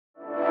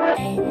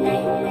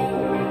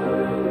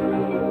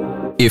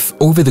If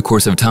over the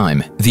course of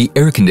time, the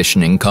air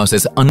conditioning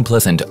causes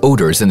unpleasant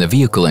odors in the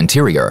vehicle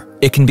interior,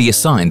 it can be a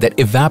sign that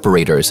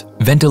evaporators,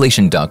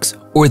 ventilation ducts,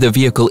 or the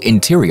vehicle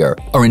interior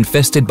are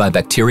infested by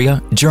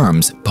bacteria,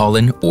 germs,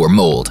 pollen, or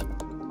mold.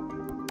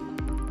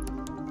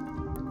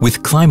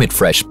 With Klima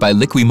Fresh by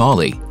Liqui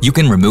Moly, you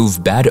can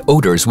remove bad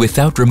odors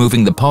without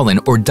removing the pollen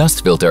or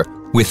dust filter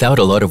without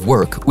a lot of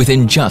work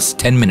within just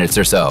 10 minutes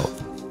or so.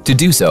 To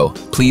do so,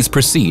 please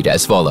proceed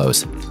as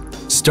follows.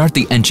 Start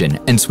the engine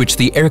and switch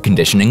the air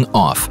conditioning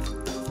off.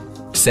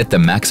 Set the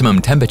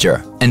maximum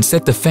temperature and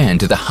set the fan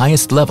to the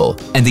highest level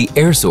and the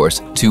air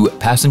source to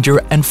passenger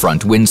and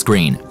front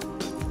windscreen.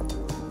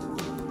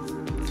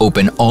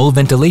 Open all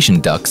ventilation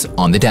ducts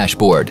on the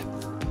dashboard.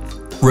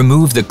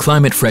 Remove the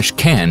Klima Fresh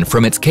can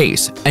from its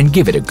case and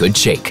give it a good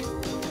shake.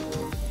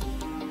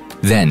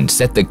 Then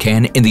set the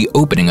can in the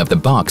opening of the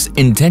box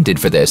intended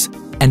for this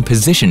and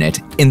position it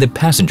in the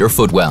passenger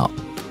footwell.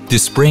 The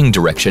spraying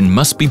direction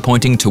must be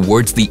pointing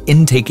towards the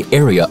intake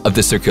area of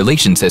the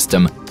circulation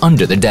system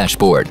under the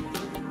dashboard.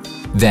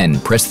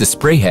 Then press the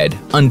spray head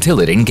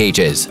until it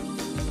engages.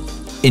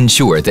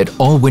 Ensure that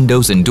all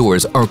windows and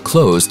doors are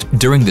closed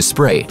during the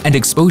spray and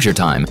exposure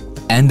time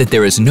and that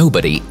there is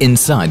nobody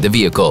inside the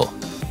vehicle.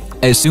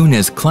 As soon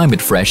as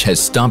Klima Fresh has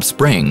stopped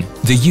spraying,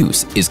 the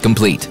use is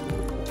complete.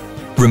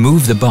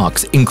 Remove the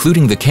box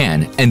including the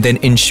can and then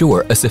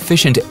ensure a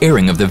sufficient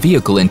airing of the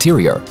vehicle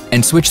interior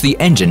and switch the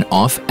engine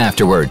off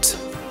afterwards.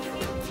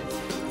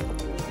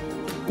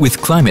 With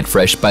Klima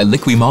Fresh by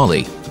Liqui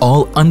Moly,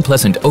 all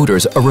unpleasant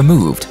odors are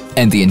removed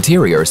and the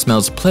interior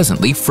smells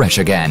pleasantly fresh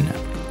again.